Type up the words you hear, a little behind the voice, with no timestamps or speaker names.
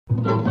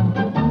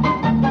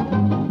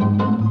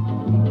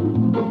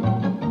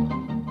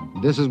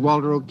This is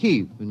Walter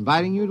O'Keefe,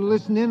 inviting you to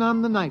listen in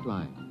on the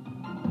Nightline.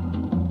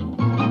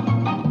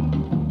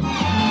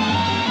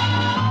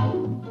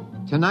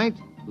 Tonight,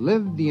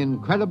 live the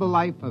incredible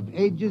life of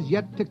ages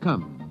yet to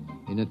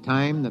come, in a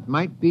time that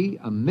might be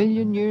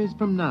 1,000,000 years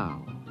from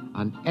now,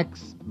 on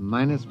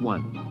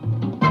X-1.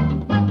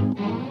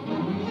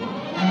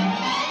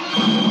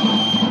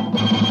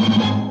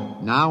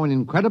 Now, an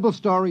incredible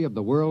story of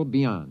the world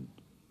beyond.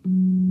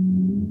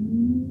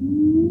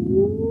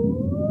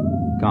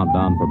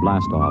 Countdown for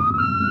blast-off.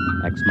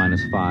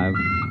 X-5,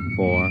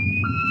 4,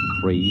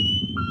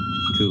 3,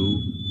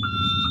 2,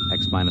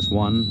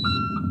 X-1,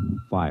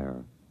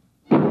 fire.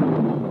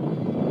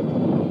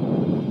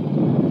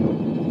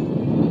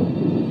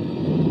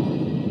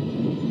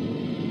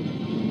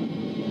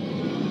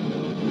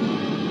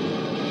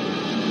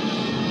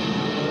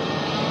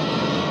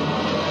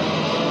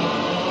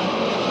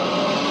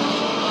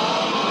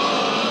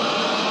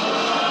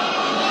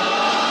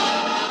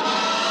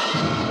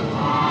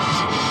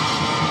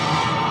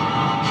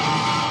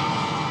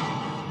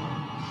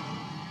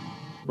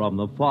 From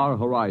the far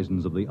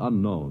horizons of the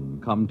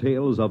unknown come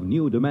tales of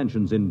new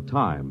dimensions in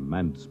time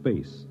and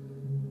space.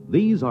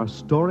 These are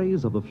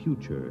stories of the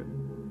future,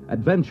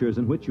 adventures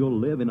in which you'll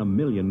live in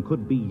 1,000,000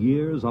 could-be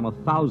years on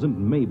 1,000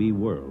 maybe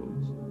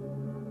worlds.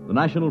 The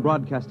National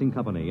Broadcasting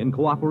Company, in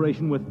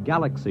cooperation with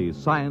Galaxy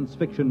Science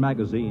Fiction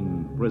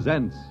Magazine,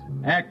 presents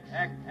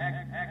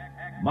X-1.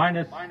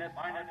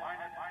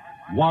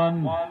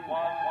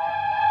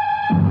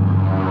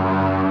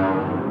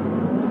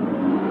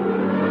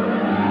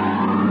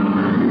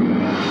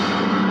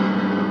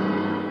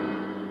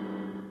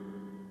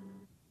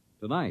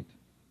 Tonight,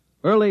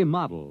 Early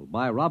Model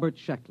by Robert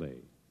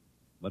Sheckley.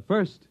 But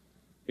first,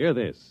 hear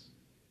this.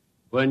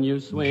 When you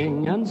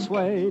swing and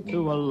sway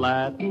to a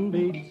Latin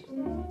beat,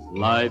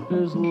 life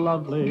is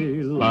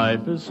lovely,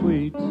 life is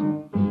sweet.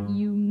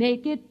 You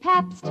make it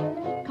Pabst,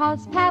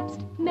 'cause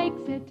Pabst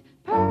makes it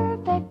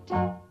perfect.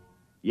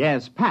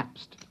 Yes,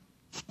 Pabst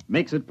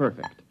makes it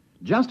perfect.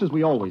 Just as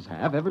we always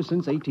have ever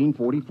since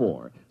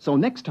 1844. So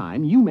next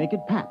time, you make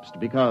it Pabst,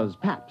 because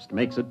Pabst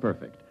makes it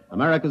perfect.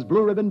 America's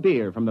Blue Ribbon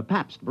beer from the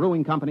Pabst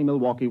Brewing Company,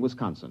 Milwaukee,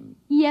 Wisconsin.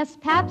 Yes,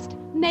 Pabst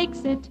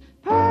makes it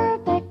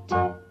perfect.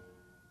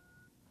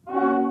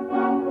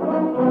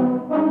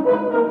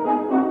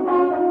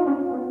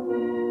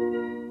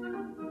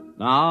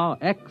 Now,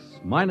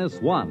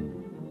 X-1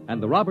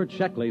 and the Robert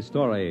Sheckley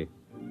story,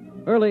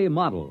 Early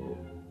Model.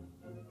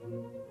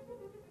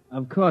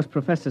 Of course,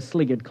 Professor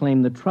Sliggett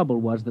claimed the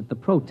trouble was that the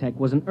Protec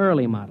was an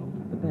early model,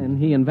 but then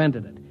he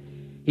invented it.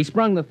 He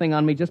sprung the thing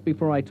on me just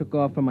before I took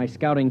off for my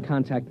scouting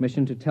contact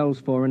mission to Tells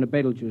 4 in the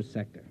Betelgeuse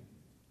sector.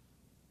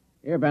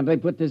 Here, Bentley,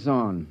 put this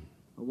on.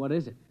 Well, what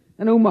is it?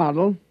 A new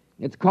model.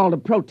 It's called a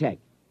Protec.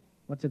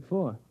 What's it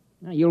for?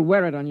 Now, you'll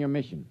wear it on your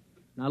mission.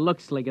 Now, look,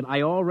 Sliggett,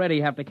 I already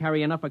have to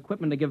carry enough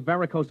equipment to give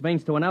varicose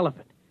veins to an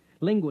elephant.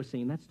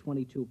 Linguicine, that's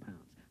 22 pounds.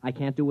 I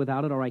can't do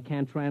without it, or I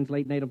can't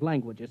translate native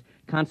languages.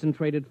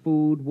 Concentrated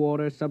food,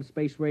 water,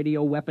 subspace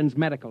radio, weapons,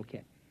 medical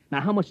kit.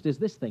 Now, how much does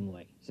this thing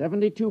weigh?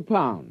 72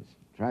 pounds.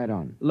 Try it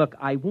on. Look,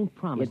 I won't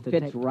promise It to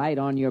fits take... right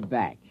on your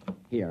back.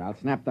 Here, I'll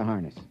snap the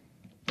harness.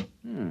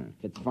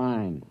 Fits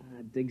fine.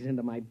 It digs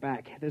into my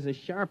back. There's a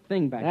sharp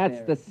thing back That's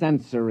there. the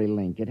sensory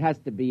link. It has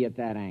to be at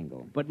that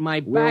angle. But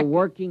my We're back...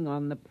 working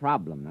on the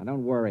problem. Now,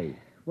 don't worry.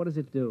 What does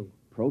it do?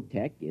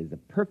 Protec is a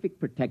perfect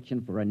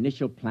protection for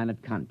initial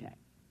planet contact.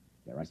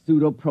 There are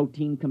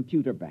pseudoprotein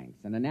computer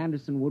banks and an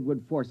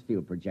Anderson-Woodward force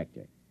field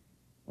projector.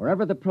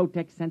 Wherever the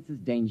Protec senses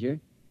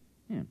danger...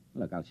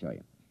 look, I'll show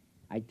you.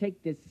 I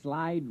take this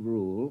slide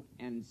rule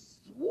and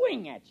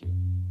swing at you.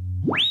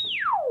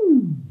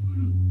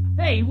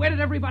 Hey, where did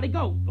everybody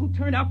go? Who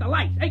turned out the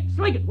lights? Hey,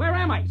 Sliggett, where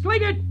am I?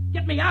 Sliggett!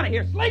 Get me out of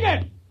here,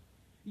 Sliggett!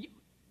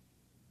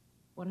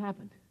 What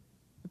happened?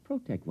 The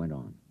Protec went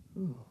on.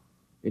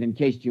 It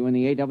encased you in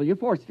the AW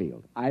force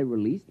field. I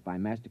released by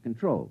master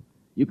control.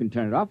 You can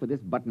turn it off with this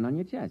button on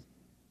your chest.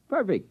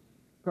 Perfect.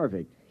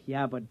 Perfect.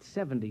 Yeah, but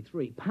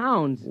 73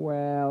 pounds.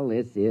 Well,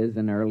 this is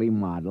an early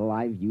model.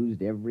 I've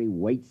used every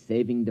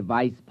weight-saving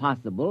device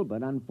possible,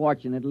 but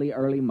unfortunately,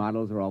 early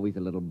models are always a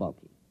little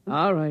bulky.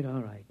 All right.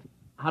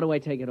 How do I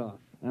take it off?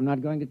 I'm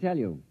not going to tell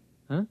you.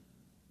 Huh?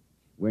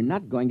 We're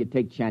not going to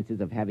take chances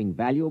of having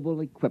valuable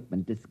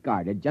equipment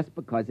discarded just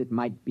because it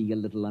might be a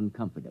little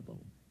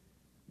uncomfortable.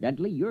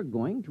 Bentley, you're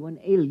going to an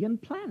alien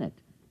planet.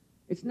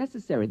 It's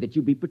necessary that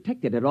you be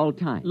protected at all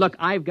times. Look,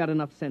 I've got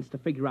enough sense to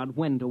figure out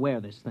when to wear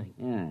this thing.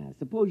 Yeah,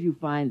 suppose you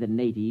find the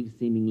natives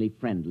seemingly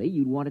friendly.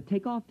 You'd want to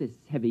take off this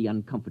heavy,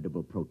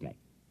 uncomfortable Protec.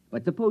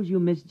 But suppose you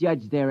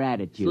misjudge their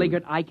attitude.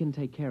 Sliggett, I can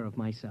take care of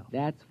myself.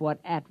 That's what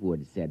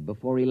Atwood said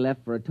before he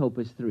left for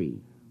Atopus 3.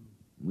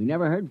 We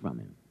never heard from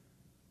him.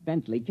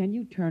 Bentley, can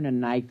you turn a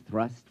knife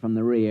thrust from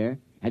the rear?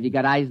 Have you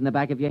got eyes in the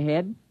back of your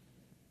head?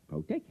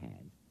 Protec has.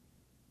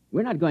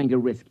 We're not going to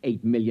risk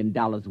 $8 million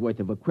worth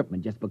of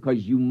equipment just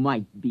because you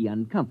might be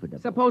uncomfortable.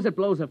 Suppose it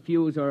blows a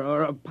fuse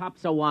or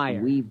pops a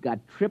wire. We've got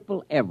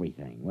triple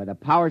everything, with a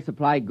power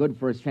supply good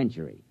for a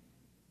century.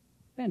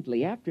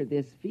 Bentley, after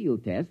this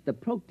field test, the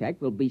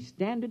Protect will be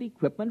standard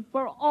equipment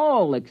for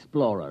all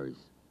explorers.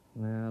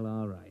 Well,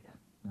 all right.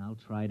 I'll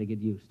try to get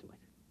used to it.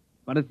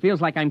 But it feels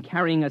like I'm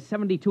carrying a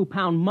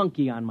 72-pound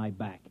monkey on my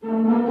back.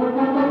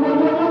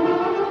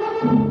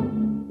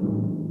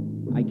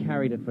 I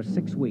carried it for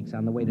 6 weeks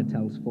on the way to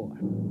Tells 4.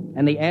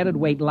 And the added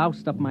weight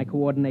loused up my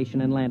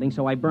coordination in landing,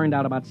 so I burned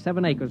out about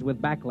 7 acres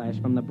with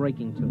backlash from the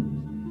braking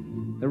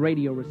tubes. The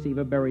radio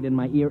receiver buried in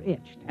my ear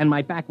itched, and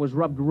my back was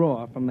rubbed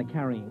raw from the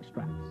carrying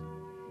straps.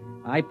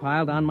 I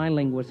piled on my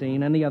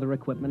linguisine and the other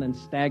equipment and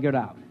staggered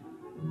out.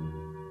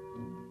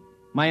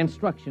 My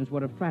instructions were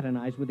to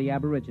fraternize with the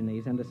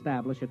Aborigines and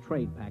establish a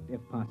trade pact, if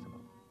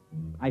possible.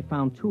 I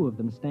found 2 of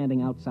them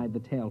standing outside the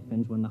tail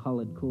fins when the hull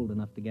had cooled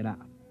enough to get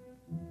out.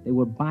 They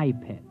were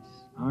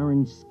bipeds,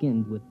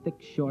 orange-skinned with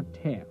thick, short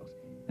tails,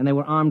 and they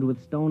were armed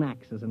with stone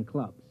axes and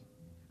clubs.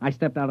 I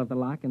stepped out of the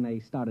lock, and they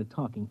started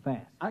talking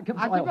fast.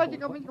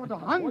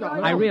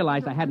 I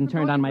realized I hadn't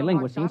turned on my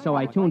linguisine, so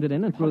I tuned it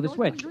in and threw the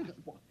switch.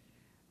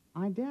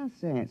 I dare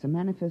say it's a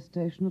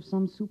manifestation of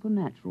some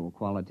supernatural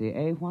quality,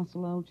 eh,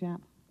 Wassel, old chap?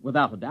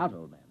 Without a doubt,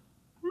 old man.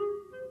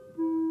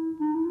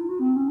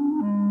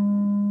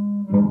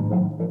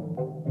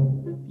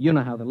 You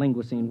know how the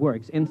linguisine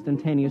works,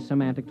 instantaneous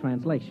semantic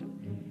translation.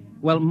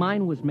 Well,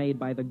 mine was made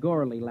by the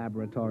Gorley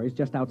Laboratories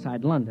just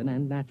outside London,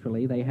 and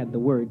naturally they had the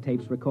word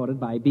tapes recorded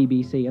by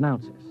BBC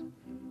announcers.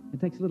 It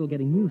takes a little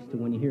getting used to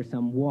when you hear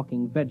some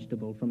walking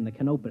vegetable from the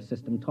Canopus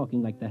system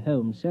talking like the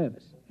Home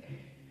Service.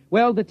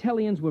 Well, the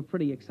Tellians were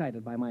pretty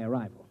excited by my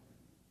arrival.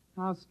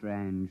 How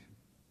strange.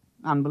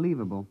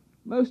 Unbelievable.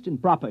 Most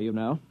improper, you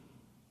know.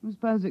 I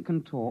suppose it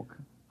can talk.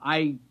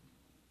 I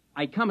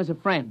come as a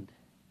friend.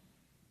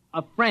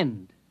 A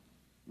friend.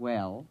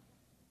 Well?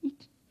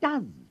 It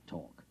does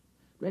talk.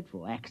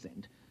 Dreadful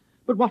accent.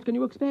 But what can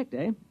you expect,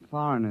 eh?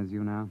 Foreigners,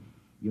 you know.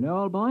 You know,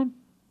 old boy,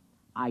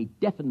 I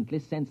definitely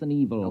sense an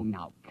evil. Oh,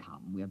 now,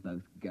 come. We're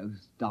both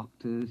ghost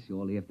doctors.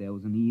 Surely if there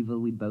was an evil,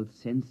 we'd both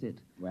sense it.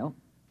 Well,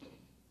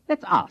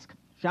 let's ask,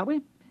 shall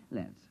we?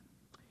 Let's.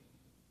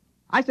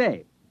 I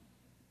say,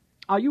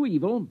 are you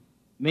evil?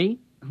 Me?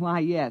 Why,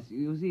 yes.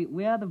 You see,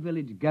 we're the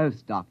village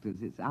ghost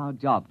doctors. It's our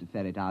job to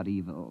ferret out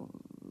evil,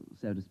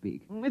 so to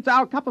speak. It's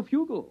our cup of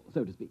fugle,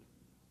 so to speak.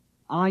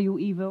 Are you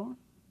evil?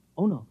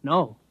 Oh, no.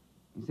 No.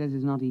 He says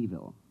he's not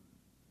evil.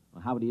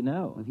 Well, how do you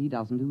know? If he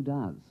doesn't, who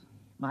does?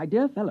 My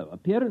dear fellow,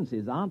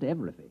 appearances aren't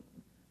everything.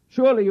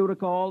 Surely you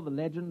recall the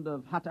legend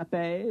of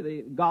Hatape,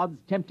 the gods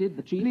tempted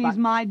the chief... Please,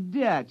 my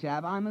dear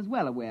chap, I'm as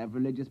well aware of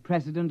religious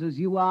precedent as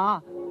you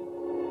are.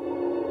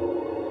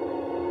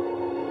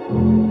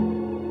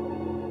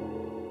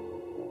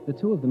 The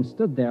 2 of them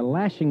stood there,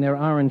 lashing their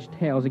orange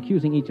tails,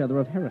 accusing each other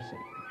of heresy.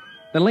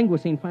 The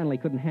linguisine finally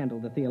couldn't handle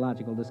the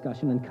theological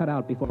discussion and cut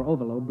out before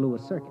overload blew a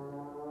circuit.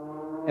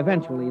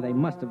 Eventually, they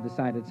must have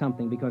decided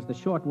something because the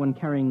short one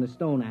carrying the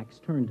stone axe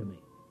turned to me.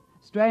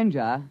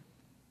 Stranger,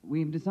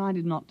 we've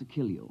decided not to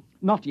kill you.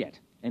 Not yet,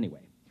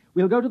 anyway.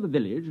 We'll go to the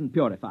village and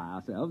purify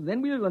ourselves,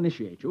 then we'll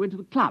initiate you into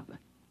the club.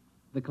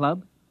 The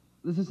club?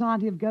 The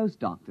Society of Ghost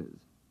Doctors.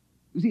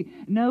 You see,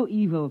 no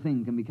evil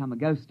thing can become a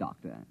ghost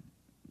doctor.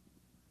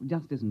 It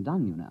just isn't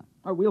done, you know.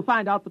 Oh, we'll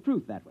find out the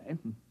truth that way.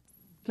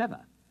 Clever,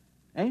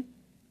 eh?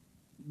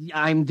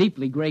 I'm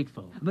deeply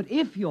grateful. But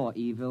if you're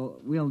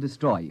evil, we'll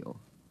destroy you.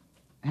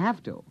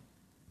 Have to.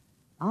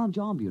 Our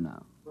job, you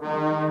know.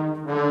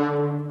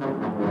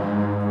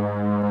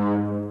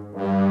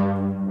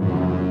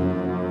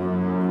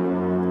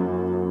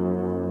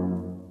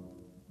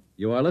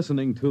 You are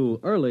listening to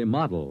Early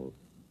Model,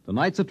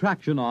 tonight's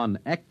attraction on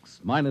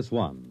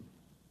X-1.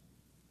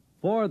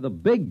 For the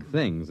big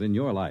things in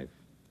your life,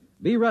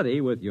 be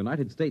ready with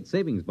United States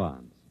savings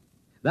bonds.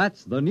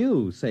 That's the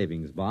new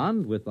savings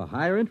bond with the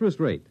higher interest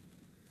rate.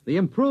 The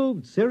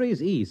improved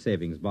Series E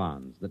savings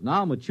bonds that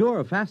now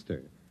mature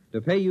faster to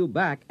pay you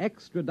back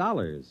extra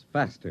dollars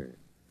faster.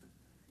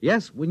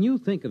 Yes, when you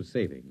think of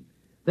saving,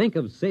 think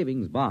of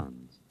savings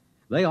bonds.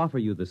 They offer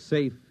you the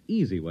safe,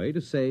 easy way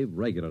to save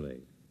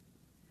regularly.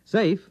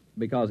 Safe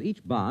because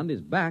each bond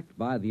is backed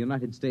by the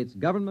United States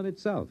government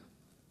itself.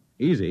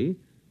 Easy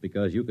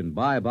because you can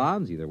buy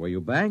bonds either where you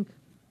bank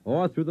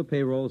or through the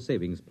payroll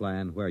savings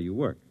plan where you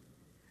work.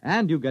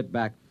 And you get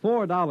back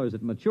 $4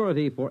 at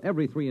maturity for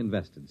every 3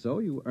 invested, so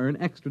you earn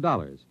extra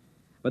dollars.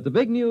 But the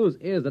big news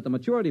is that the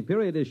maturity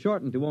period is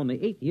shortened to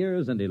only 8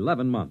 years and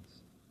 11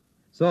 months.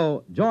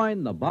 So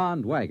join the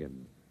bond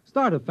wagon.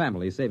 Start a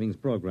family savings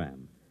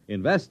program.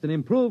 Invest in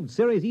improved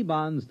Series E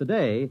bonds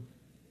today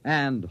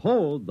and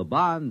hold the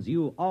bonds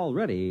you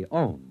already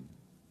own.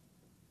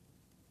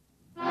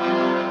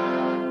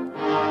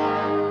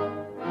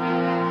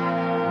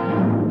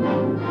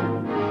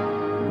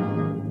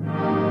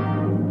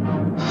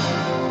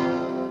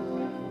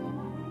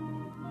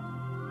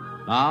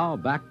 Now,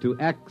 back to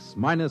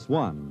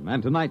X-1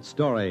 and tonight's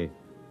story,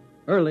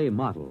 Early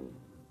Model.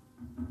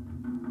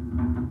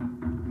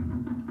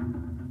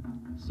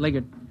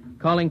 Sliggert.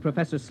 Calling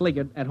Professor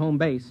Sliggert at home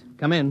base.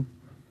 Come in.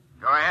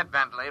 Go ahead,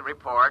 Bentley.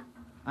 Report.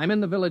 I'm in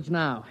the village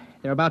now.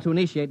 They're about to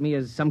initiate me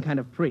as some kind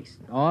of priest.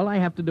 All I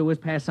have to do is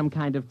pass some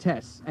kind of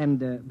test.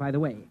 And, by the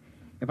way,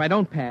 if I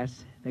don't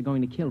pass, they're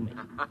going to kill me.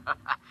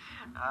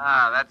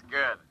 That's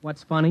good.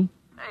 What's funny?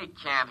 They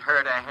can't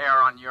hurt a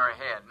hair on your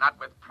head, not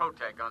with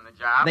Protec on the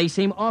job. They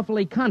seem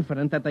awfully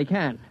confident that they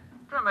can.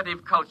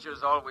 Primitive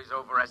cultures always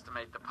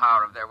overestimate the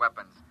power of their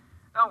weapons.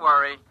 Don't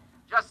worry.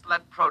 Just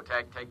let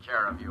Protec take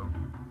care of you.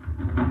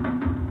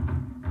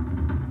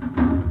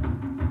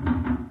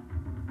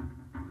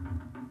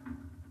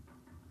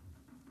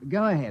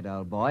 Go ahead,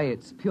 old boy.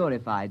 It's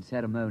purified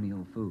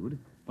ceremonial food.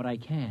 But I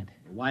can't.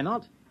 Why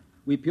not?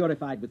 We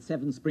purified with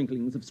 7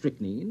 sprinklings of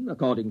strychnine,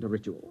 according to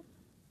ritual.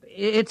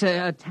 It's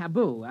a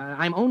taboo.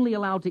 I'm only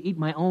allowed to eat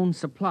my own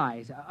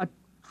supplies. A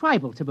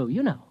tribal taboo,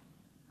 you know.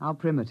 How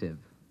primitive.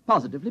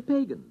 Positively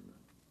pagan.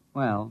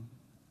 Well,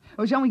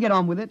 shall we get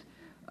on with it?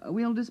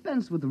 We'll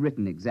dispense with the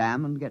written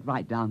exam and get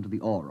right down to the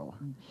oral.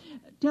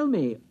 Tell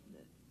me,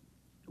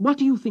 what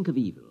do you think of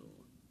evil?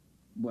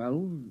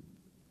 Well,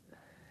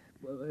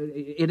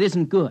 it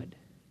isn't good.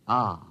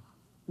 Ah.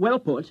 Well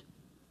put.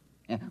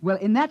 Well,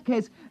 in that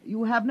case,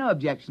 you have no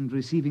objection to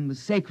receiving the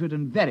sacred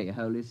and very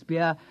holy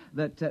spear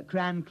that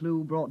Cran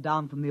Clou brought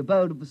down from the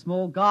abode of the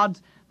small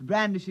gods, the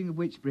brandishing of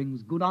which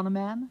brings good on a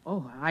man?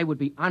 Oh, I would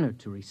be honored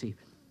to receive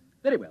it.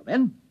 Very well,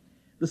 then.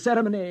 The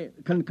ceremony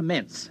can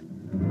commence.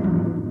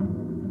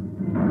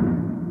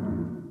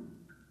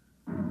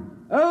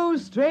 O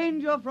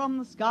stranger from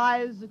the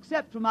skies,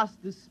 accept from us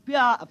this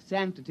spear of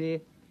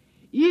sanctity.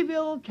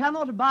 Evil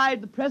cannot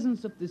abide the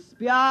presence of this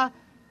spear.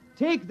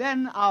 Take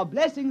then our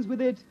blessings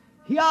with it.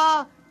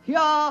 Here,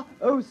 here,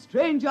 O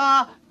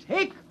stranger,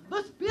 take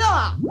the spear!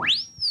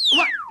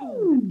 What?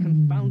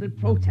 Confounded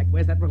Protec.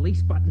 Where's that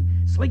release button?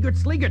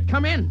 Sliggert,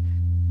 come in.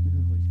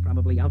 Oh, he's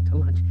probably out to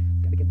lunch.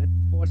 Gotta get that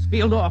force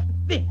field off.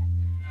 There.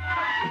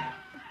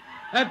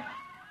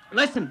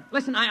 Listen,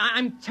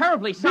 I'm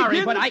terribly sorry,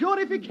 Begin but the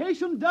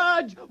purification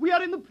dirge. We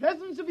are in the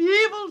presence of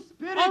evil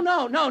spirits.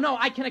 Oh, no,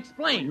 I can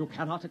explain. You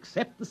cannot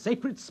accept the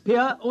sacred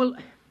spear. Well,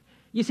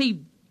 you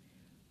see,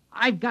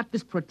 I've got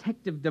this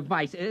protective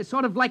device,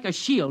 sort of like a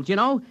shield, you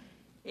know?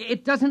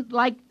 It doesn't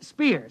like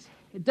spears.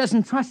 It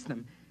doesn't trust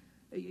them.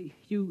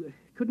 You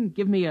couldn't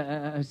give me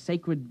a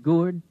sacred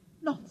gourd?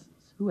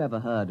 Nonsense. Who ever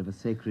heard of a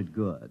sacred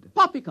gourd?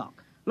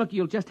 Poppycock. Look,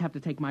 you'll just have to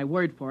take my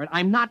word for it.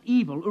 I'm not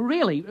evil,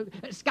 really.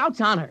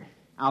 Scout's honor.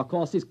 Our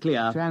course is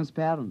clear.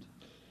 Transparent.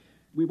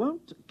 We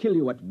won't kill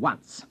you at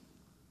once.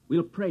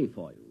 We'll pray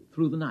for you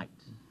through the night.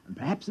 And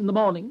perhaps in the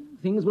morning,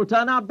 things will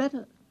turn out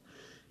better.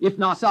 If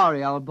not...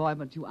 Sorry, old boy,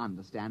 but you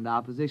understand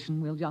our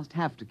position. We'll just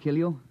have to kill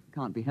you.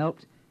 Can't be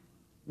helped.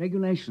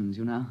 Regulations,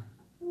 you know.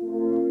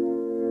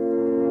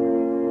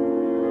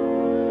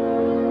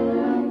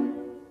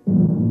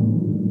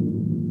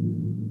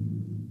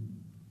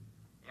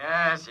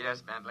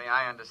 Yes, Bentley,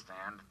 I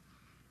understand.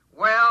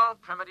 Well,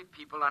 primitive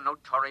people are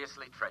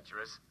notoriously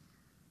treacherous.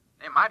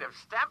 They might have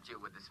stabbed you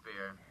with the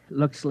spear.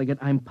 Look, Sliggett,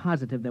 I'm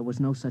positive there was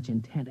no such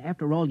intent.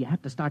 After all, you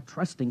have to start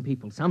trusting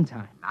people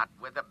sometime. Not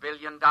with $1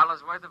 billion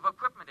worth of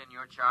equipment in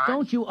your charge.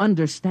 Don't you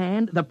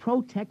understand? The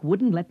Protec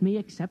wouldn't let me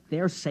accept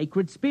their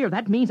sacred spear.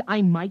 That means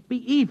I might be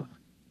evil.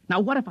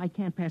 Now, what if I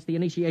can't pass the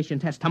initiation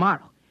test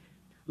tomorrow?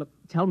 Look,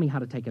 tell me how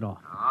to take it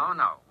off. Oh,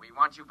 no. We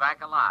want you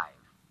back alive.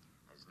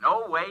 There's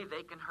no way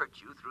they can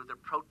hurt you through the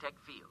Protec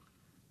field.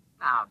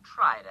 Now,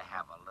 try to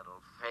have a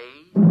little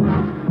faith.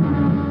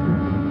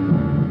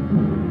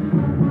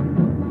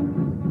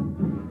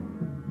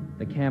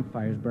 The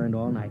campfires burned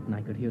all night, and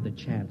I could hear the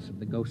chants of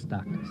the ghost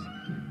doctors.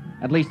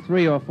 At least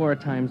 3 or 4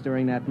 times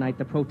during that night,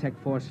 the Protec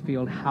force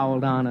field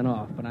howled on and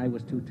off, but I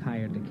was too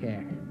tired to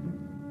care.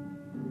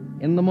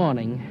 In the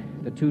morning,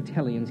 the 2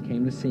 Tellians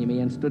came to see me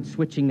and stood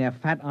switching their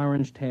fat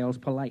orange tails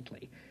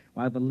politely,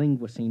 while the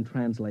linguicine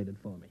translated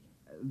for me.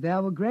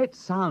 There were great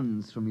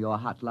sounds from your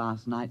hut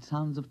last night,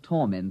 sounds of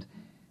torment,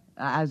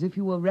 as if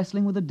you were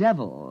wrestling with the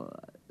devil,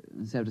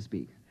 so to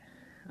speak.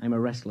 I'm a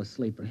restless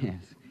sleeper.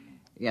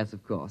 Yes,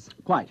 of course.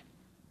 Quite.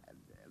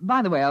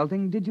 By the way, old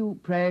thing, did you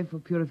pray for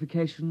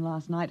purification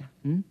last night?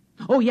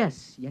 Oh,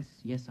 yes,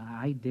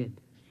 I did.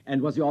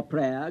 And was your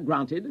prayer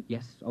granted?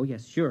 Yes,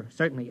 sure,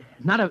 certainly.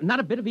 Not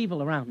a bit of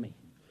evil around me.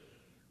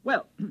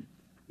 Well,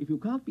 if you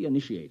can't be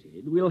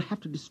initiated, we'll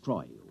have to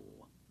destroy you.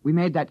 We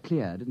made that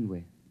clear, didn't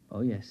we? Oh,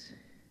 yes.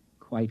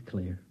 Quite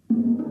clear.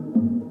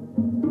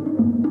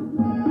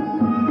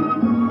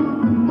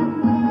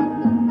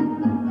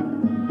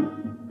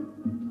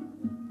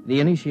 The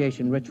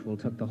initiation ritual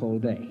took the whole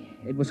day.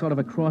 It was sort of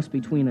a cross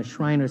between a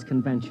Shriners'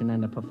 convention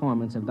and a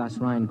performance of Das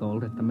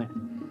Rheingold at the Met.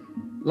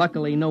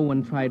 Luckily, no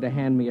one tried to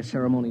hand me a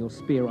ceremonial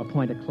spear or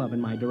point a club in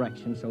my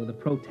direction, so the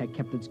Protec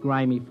kept its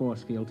grimy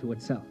force field to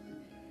itself.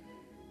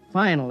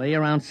 Finally,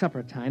 around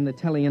supper time, the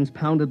Tellians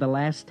pounded the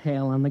last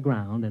tail on the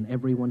ground, and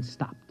everyone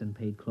stopped and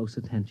paid close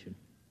attention.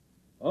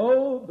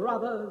 Oh,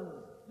 brothers,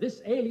 this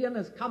alien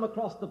has come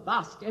across the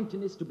vast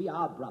emptiness to be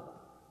our brother.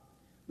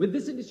 With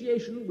this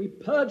initiation, we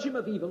purge him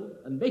of evil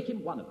and make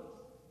him one of us.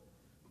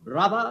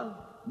 Brother,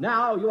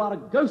 now you are a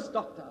ghost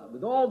doctor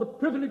with all the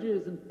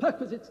privileges and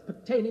perquisites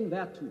pertaining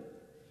thereto.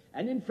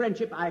 And in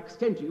friendship, I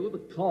extend to you the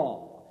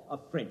claw of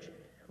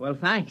friendship. Well,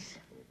 thanks.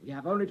 We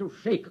have only to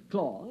shake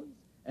claws,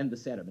 and the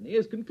ceremony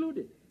is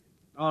concluded.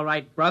 All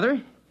right,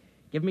 brother.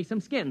 Give me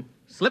some skin.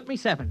 Slip me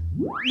 7.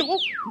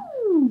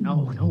 No,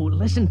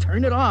 listen,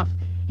 turn it off.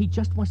 He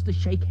just wants to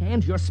shake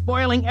hands. You're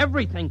spoiling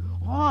everything.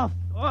 Off.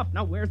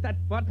 Now, where's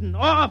that button?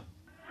 Off!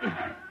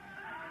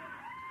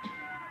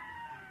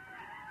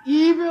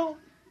 Evil.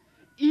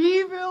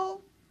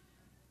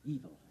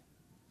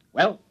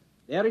 Well,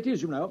 there it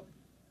is, you know.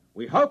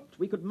 We hoped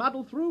we could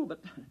muddle through, but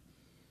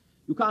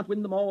you can't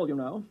win them all, you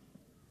know.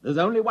 There's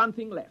only one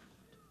thing left.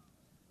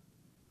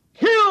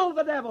 Kill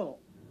the devil!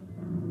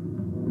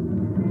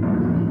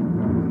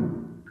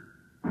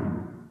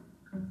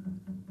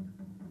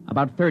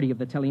 About 30 of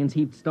the Tellians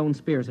heaved stone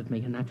spears at me,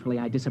 and naturally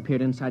I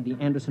disappeared inside the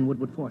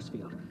Anderson-Woodward force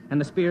field,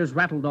 and the spears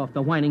rattled off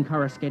the whining,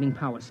 coruscating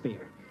power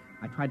sphere.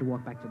 I tried to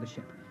walk back to the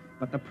ship,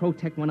 but the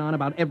Protect went on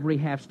about every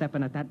half step,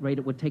 and at that rate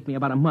it would take me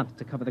about a month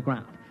to cover the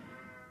ground.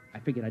 I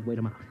figured I'd wait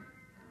him out.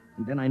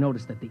 And then I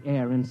noticed that the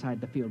air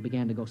inside the field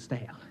began to go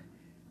stale.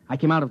 I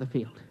came out of the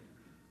field.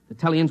 The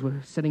Tellians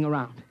were sitting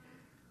around.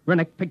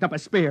 Rennick picked up a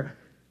spear.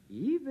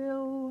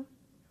 Evil.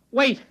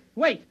 Wait!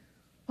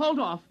 Hold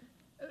off!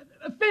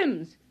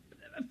 Fins!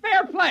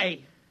 Fair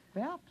play!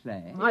 Fair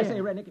play? I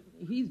say, Rennick,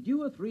 he's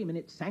due a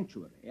 3-minute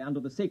sanctuary under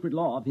the sacred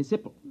law of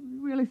Hissipple.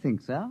 You really think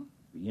so?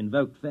 We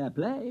invoked fair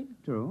play.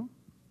 True.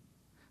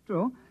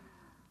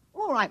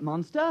 All right,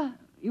 Monster.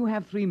 You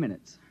have 3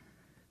 minutes.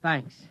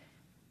 Thanks.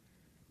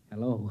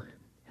 Hello,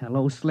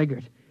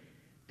 Sliggert.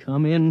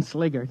 Come in,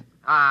 Sliggert.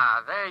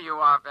 Ah, there you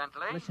are,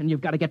 Bentley. Listen,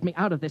 you've got to get me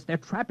out of this. They're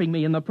trapping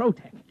me in the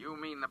Protect. You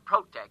mean the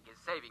Protect is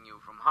saving you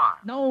from harm?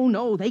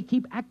 No, they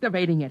keep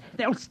activating it.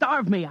 They'll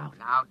starve me out.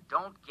 Now,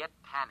 don't get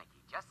panicky.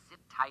 Just sit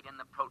tight in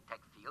the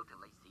Protect field till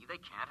they see they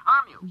can't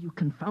harm you. You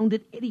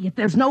confounded idiot.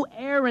 There's no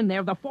air in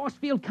there. The force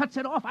field cuts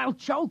it off. I'll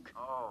choke.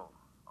 Oh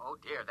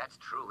dear, that's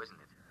true, isn't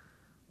it?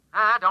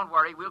 Don't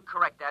worry. We'll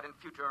correct that in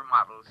future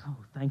models. Oh,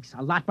 thanks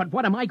a lot. But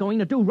what am I going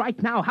to do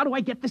right now? How do I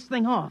get this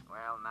thing off?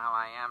 Well, now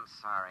I am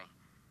sorry.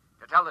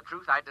 To tell the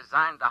truth, I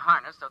designed the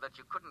harness so that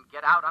you couldn't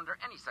get out under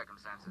any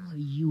circumstances. Oh,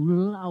 you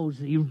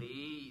lousy...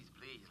 Please,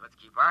 let's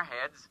keep our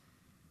heads.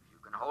 If you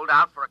can hold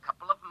out for a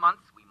couple of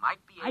months, we might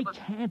be able I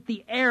can't.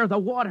 The air, the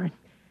water...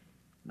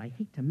 And I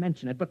hate to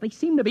mention it, but they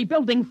seem to be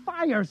building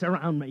fires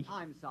around me.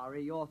 I'm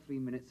sorry, your 3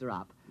 minutes are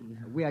up.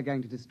 We are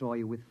going to destroy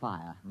you with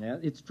fire. Yeah,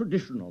 it's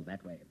traditional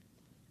that way.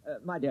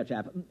 My dear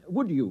chap,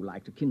 would you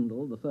like to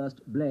kindle the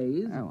first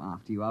blaze? Oh,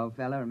 after you, old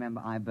fellow.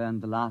 Remember, I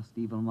burned the last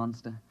evil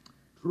monster.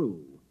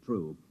 True.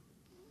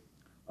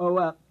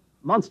 Oh,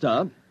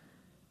 Monster.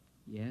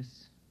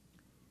 Yes?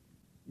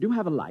 Do you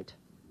have a light?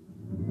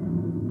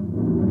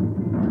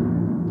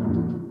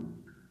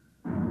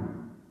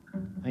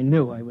 I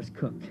knew I was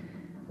cooked,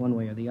 one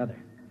way or the other.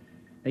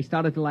 They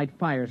started to light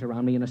fires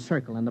around me in a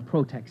circle, and the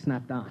Protect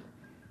snapped on.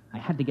 I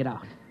had to get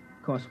out.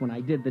 Of course, when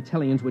I did, the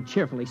Tellians would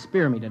cheerfully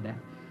spear me to death.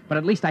 But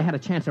at least I had a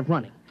chance of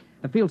running.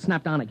 The field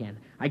snapped on again.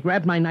 I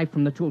grabbed my knife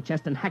from the tool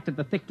chest and hacked at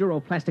the thick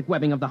duroplastic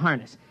webbing of the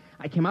harness.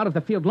 I came out of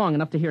the field long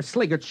enough to hear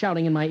Sliggert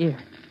shouting in my ear.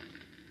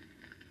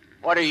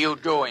 What are you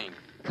doing?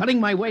 Cutting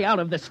my way out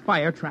of this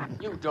fire trap.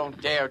 You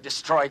don't dare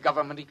destroy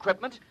government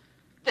equipment.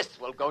 This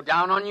will go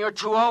down on your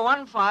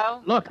 201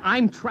 file. Look,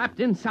 I'm trapped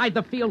inside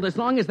the field as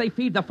long as they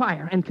feed the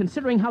fire. And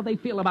considering how they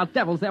feel about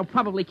devils, they'll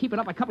probably keep it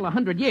up a couple of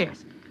 100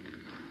 years.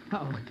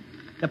 Uh-oh.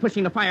 They're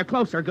pushing the fire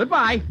closer.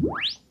 Goodbye.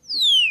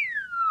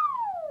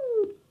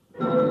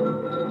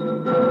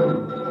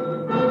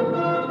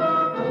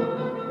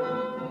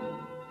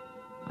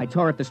 I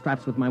tore at the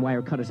straps with my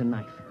wire cutters and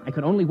knife. I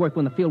could only work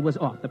when the field was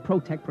off. The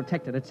Protect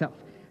protected itself.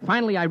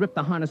 Finally, I ripped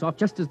the harness off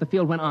just as the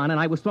field went on, and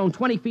I was thrown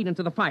 20 feet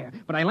into the fire.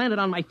 But I landed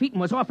on my feet and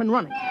was off and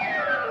running.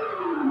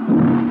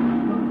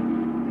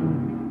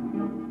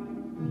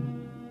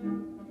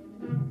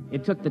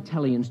 It took the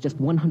Tellians just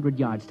 100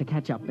 yards to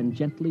catch up and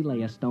gently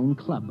lay a stone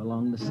club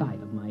along the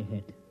side of my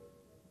head.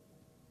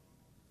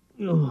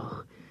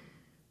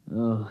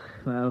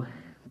 Well,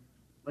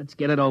 let's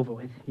get it over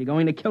with. You're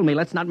going to kill me.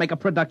 Let's not make a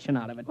production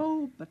out of it.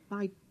 Oh, but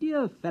my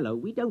dear fellow,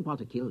 we don't want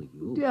to kill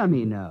you. Dear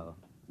me, no.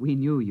 We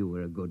knew you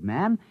were a good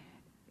man.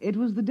 It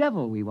was the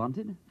devil we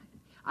wanted.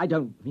 I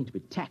don't mean to be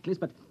tactless,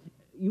 but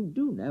you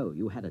do know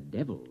you had a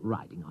devil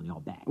riding on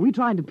your back. We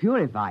tried to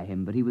purify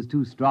him, but he was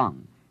too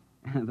strong.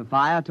 The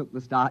fire took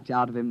the starch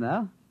out of him,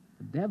 though.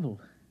 The devil?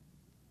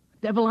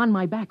 Devil on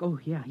my back? Oh,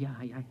 yeah,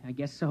 I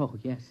guess so,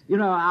 yes. You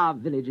know, our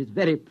village is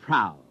very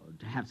proud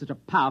to have such a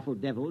powerful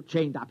devil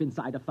chained up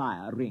inside a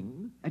fire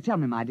ring. Tell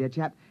me, my dear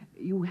chap,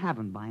 you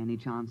haven't by any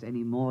chance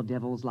any more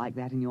devils like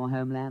that in your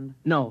homeland?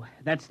 No,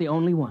 that's the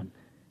only one.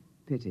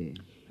 Pity.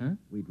 Huh?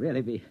 We'd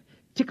really be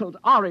tickled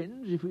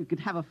orange if we could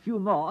have a few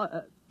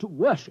more to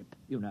worship,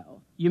 you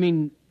know. You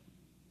mean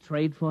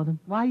trade for them?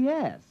 Why,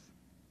 yes.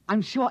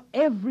 I'm sure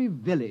every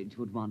village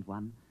would want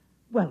one.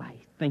 Well, I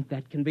think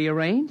that can be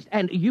arranged,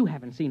 and you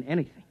haven't seen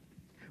anything.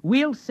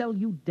 We'll sell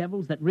you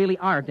devils that really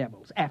are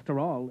devils. After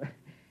all,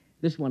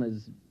 this one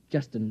is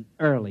just an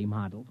early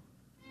model.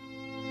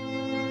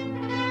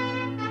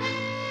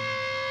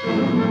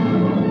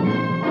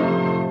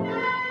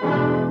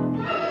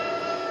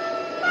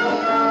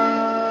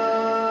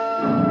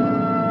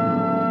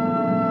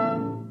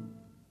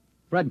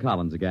 Fred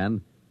Collins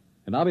again,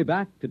 and I'll be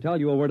back to tell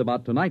you a word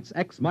about tonight's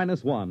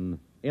X-1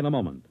 in a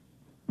moment.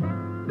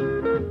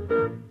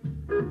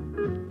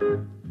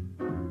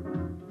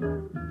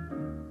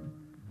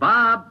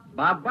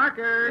 Bob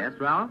Barker. Yes,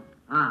 Ralph?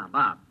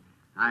 Bob.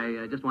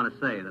 I just want to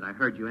say that I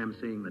heard you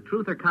emceeing the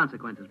Truth or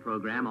Consequences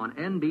program on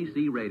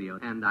NBC Radio,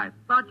 and I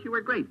thought you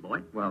were great,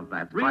 boy. Well,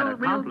 that's Real quite a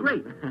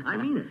compliment. great. I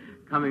mean it.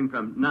 Coming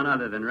from none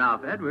other than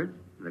Ralph Edwards,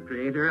 the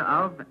creator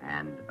of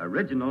and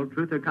original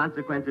Truth or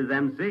Consequences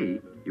MC.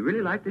 You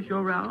really liked the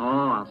show, Ralph?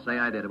 Oh, I'll say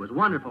I did. It was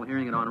wonderful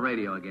hearing it on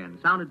radio again.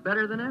 Sounded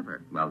better than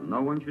ever. Well,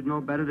 no one should know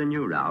better than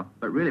you, Ralph.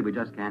 But really, we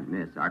just can't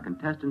miss. Our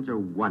contestants are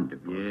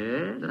wonderful.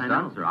 Yes, The I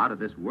stunts know. are out of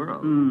this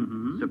world.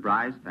 Mm-hmm.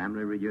 Surprise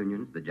family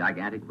reunions, the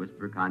gigantic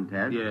whisper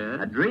contest. Yes.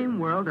 A dream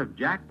world of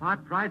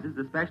jackpot prizes,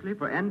 especially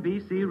for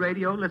NBC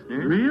radio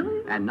listeners.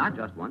 Really? And not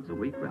just once a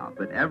week, Ralph,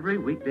 but every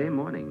weekday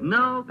morning.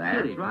 No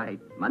That's kidding. right.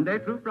 Monday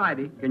through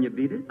Friday. Can you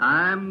beat it?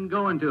 I'm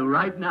going to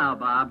right now,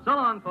 Bob. So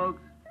long,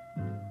 folks.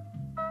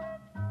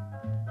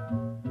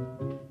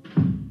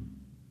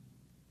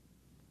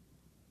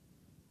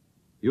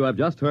 You have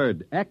just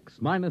heard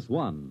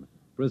X-1,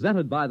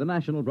 presented by the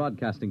National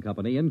Broadcasting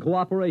Company in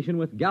cooperation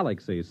with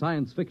Galaxy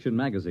Science Fiction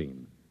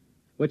Magazine,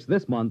 which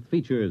this month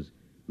features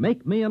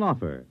Make Me an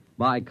Offer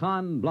by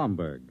Con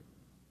Blomberg.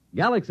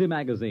 Galaxy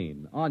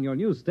Magazine on your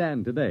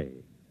newsstand today.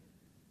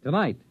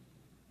 Tonight,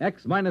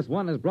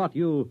 X-1 has brought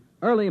you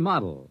Early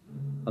Model,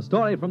 a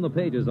story from the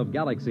pages of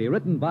Galaxy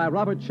written by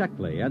Robert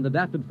Sheckley and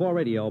adapted for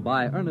radio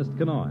by Ernest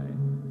Kinoy.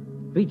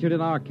 Featured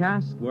in our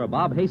cast were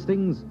Bob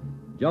Hastings,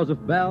 Joseph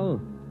Bell,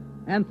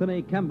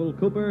 Anthony Kemble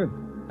Cooper,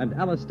 and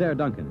Alastair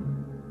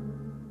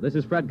Duncan. This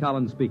is Fred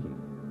Collins speaking.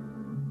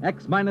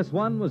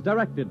 X-1 was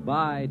directed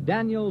by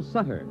Daniel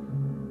Sutter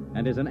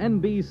and is an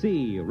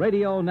NBC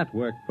Radio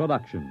Network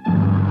production.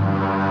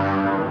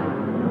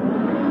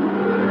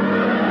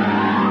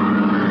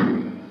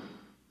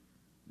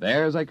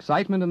 There's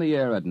excitement in the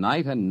air at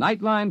night, and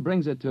Nightline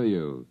brings it to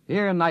you.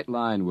 Hear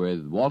Nightline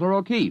with Walter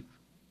O'Keefe.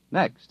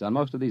 Next on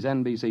most of these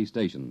NBC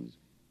stations.